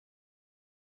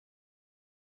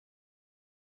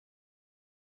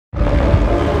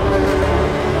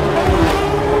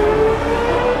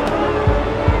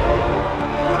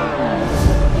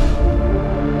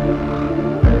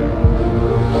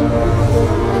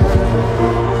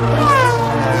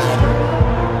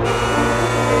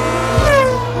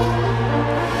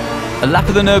lap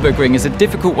of the Nürburgring is a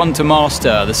difficult one to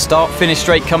master. The start-finish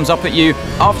straight comes up at you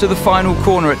after the final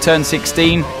corner at turn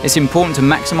 16. It's important to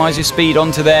maximise your speed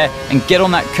onto there and get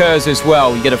on that curves as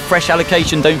well. You get a fresh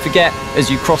allocation, don't forget, as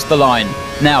you cross the line.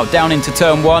 Now, down into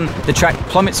turn 1, the track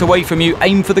plummets away from you.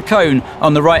 Aim for the cone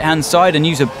on the right-hand side and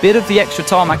use a bit of the extra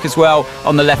tarmac as well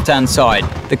on the left-hand side.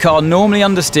 The car normally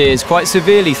understeers quite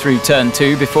severely through turn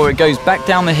 2 before it goes back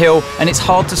down the hill, and it's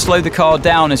hard to slow the car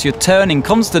down as you're turning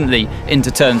constantly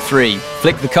into turn 3.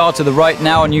 Flick the car to the right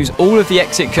now and use all of the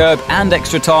exit curb and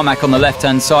extra tarmac on the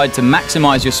left-hand side to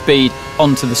maximise your speed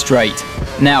onto the straight.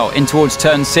 Now, in towards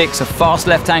turn 6, a fast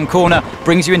left-hand corner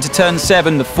brings you into turn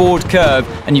 7, the forward curve,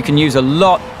 and you can use a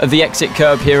lot of the exit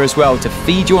curb here as well to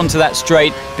feed you onto that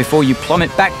straight before you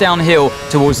plummet back downhill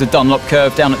towards the Dunlop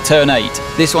curve down at turn 8.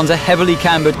 This one's a heavily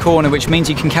cambered corner, which means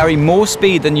you can carry more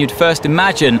speed than you'd first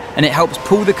imagine, and it helps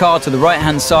pull the car to the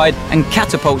right-hand side and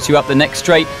catapults you up the next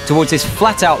straight towards this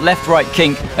flat-out left-right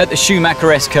kink at the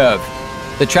Schumacher S curve.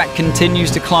 The track continues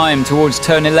to climb towards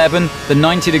turn 11, the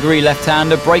 90-degree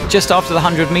left-hander, brake just after the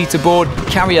 100-meter board,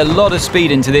 carry a lot of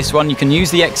speed into this one. You can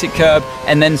use the exit curb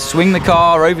and then swing the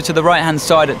car over to the right-hand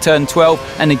side at turn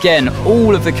 12, and again,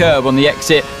 all of the curb on the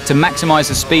exit to maximise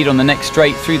the speed on the next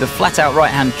straight through the flat-out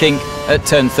right-hand kink at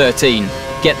turn 13.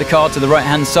 Get the car to the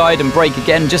right-hand side and brake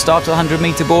again just after the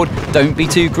 100-meter board. Don't be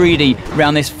too greedy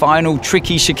around this final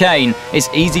tricky chicane. It's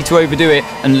easy to overdo it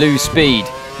and lose speed.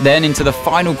 Then into the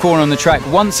final corner on the track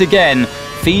once again,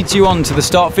 feeds you on to the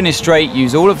start-finish straight,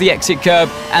 use all of the exit curb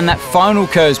and that final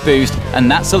curves boost, and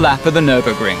that's a lap of the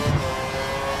Nürburgring.